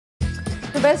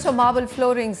the best of marble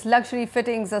floorings, luxury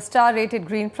fittings, a star-rated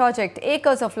green project,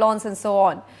 acres of lawns and so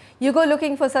on. You go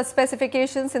looking for such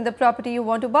specifications in the property you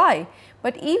want to buy.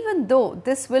 But even though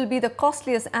this will be the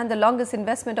costliest and the longest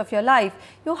investment of your life,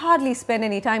 you hardly spend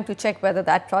any time to check whether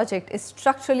that project is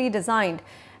structurally designed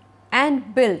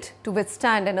and built to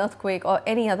withstand an earthquake or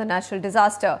any other natural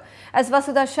disaster. As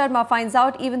Vasudha Sharma finds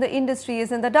out, even the industry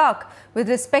is in the dark with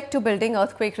respect to building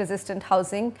earthquake-resistant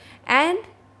housing, and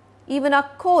even our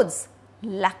codes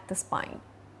lack the spine.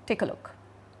 Take a look.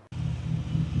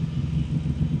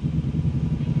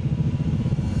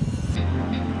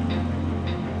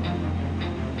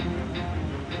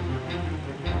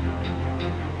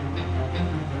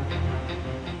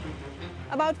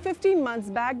 About 15 months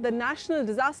back, the National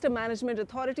Disaster Management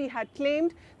Authority had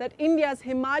claimed that India's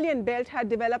Himalayan belt had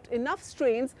developed enough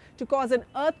strains to cause an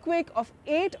earthquake of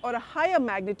 8 or a higher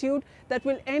magnitude that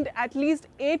will end at least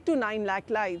 8 to 9 lakh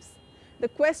lives. The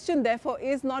question, therefore,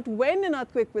 is not when an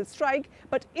earthquake will strike,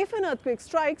 but if an earthquake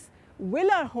strikes,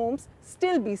 will our homes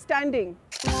still be standing?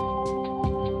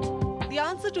 The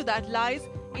answer to that lies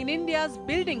in India's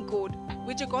building code,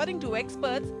 which, according to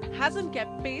experts, hasn't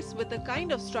kept pace with the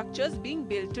kind of structures being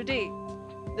built today.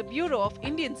 The Bureau of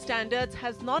Indian Standards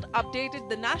has not updated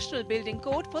the National Building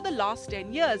Code for the last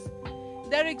 10 years.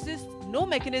 There exists no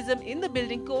mechanism in the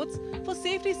building codes for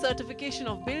safety certification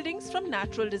of buildings from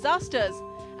natural disasters.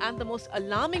 And the most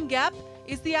alarming gap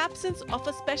is the absence of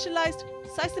a specialized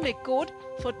seismic code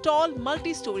for tall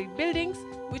multi-storied buildings,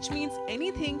 which means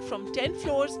anything from 10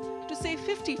 floors to say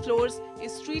 50 floors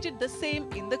is treated the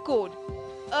same in the code.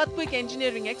 Earthquake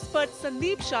engineering expert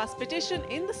Sandeep Shah's petition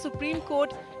in the Supreme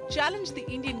Court challenged the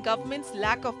Indian government's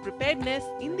lack of preparedness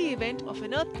in the event of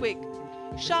an earthquake.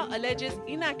 Shah alleges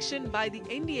inaction by the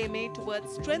NDMA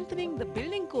towards strengthening the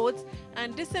building codes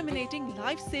and disseminating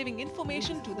life-saving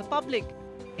information to the public.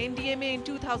 NDMA in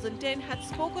 2010 had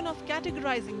spoken of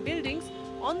categorizing buildings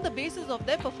on the basis of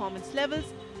their performance levels,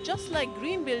 just like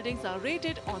green buildings are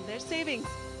rated on their savings.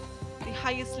 The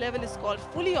highest level is called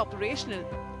fully operational.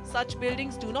 Such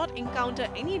buildings do not encounter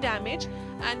any damage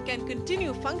and can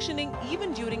continue functioning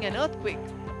even during an earthquake.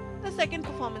 The second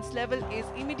performance level is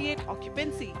immediate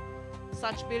occupancy.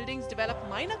 Such buildings develop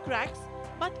minor cracks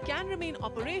but can remain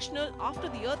operational after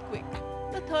the earthquake.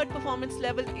 The third performance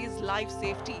level is life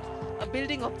safety. A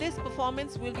building of this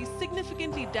performance will be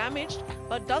significantly damaged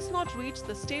but does not reach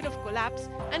the state of collapse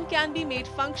and can be made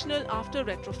functional after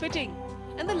retrofitting.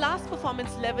 And the last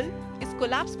performance level is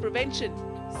collapse prevention.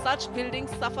 Such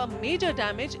buildings suffer major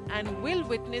damage and will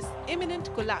witness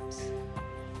imminent collapse.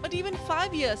 But even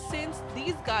 5 years since,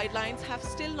 these guidelines have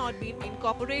still not been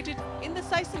incorporated in the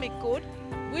seismic code,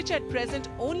 which at present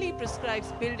only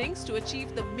prescribes buildings to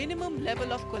achieve the minimum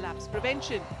level of collapse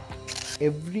prevention.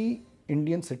 Every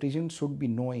Indian citizen should be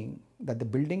knowing that the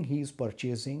building he is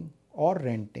purchasing or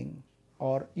renting,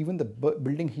 or even the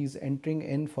building he is entering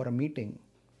in for a meeting,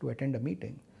 to attend a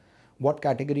meeting, what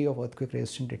category of earthquake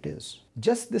resistant it is.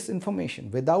 Just this information,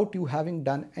 without you having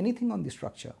done anything on the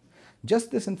structure,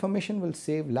 just this information will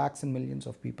save lakhs and millions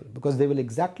of people, because they will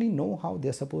exactly know how they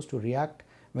are supposed to react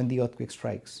when the earthquake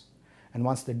strikes. And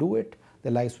once they do it,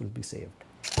 their lives will be saved.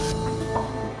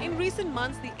 In recent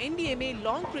months, the NDMA,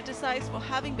 long criticized for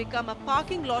having become a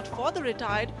parking lot for the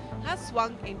retired, has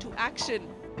swung into action.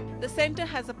 The centre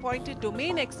has appointed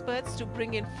domain experts to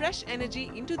bring in fresh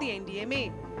energy into the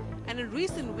NDMA, and in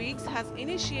recent weeks has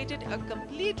initiated a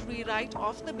complete rewrite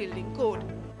of the building code.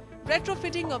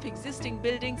 Retrofitting of existing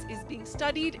buildings is being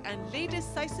studied and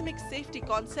latest seismic safety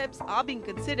concepts are being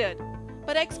considered.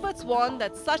 But experts warn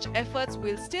that such efforts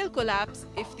will still collapse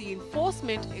if the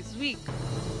enforcement is weak.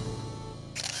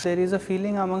 There is a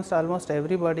feeling amongst almost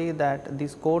everybody that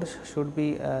these codes should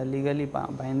be legally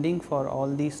binding for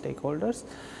all these stakeholders,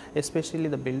 especially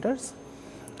the builders.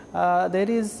 There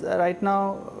is right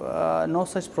now no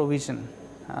such provision.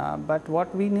 But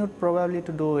what we need probably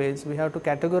to do is we have to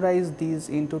categorize these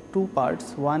into two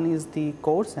parts. One is the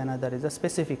codes, another is the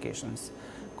specifications.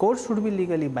 Codes should be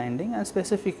legally binding and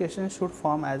specifications should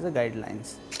form as the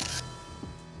guidelines.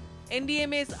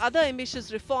 NDMA's other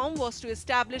ambitious reform was to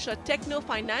establish a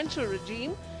techno-financial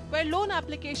regime where loan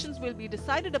applications will be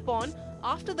decided upon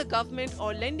after the government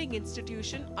or lending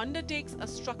institution undertakes a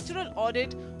structural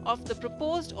audit of the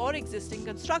proposed or existing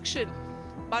construction.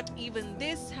 But even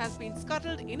this has been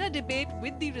scuttled in a debate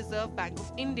with the Reserve Bank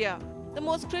of India. The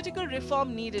most critical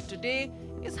reform needed today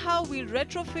is how we'll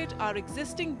retrofit our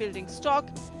existing building stock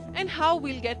and how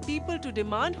we'll get people to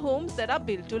demand homes that are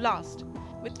built to last.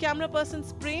 With camera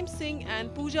persons Prem Singh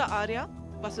and Pooja Arya,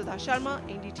 Vasudha Sharma,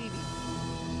 NDTV.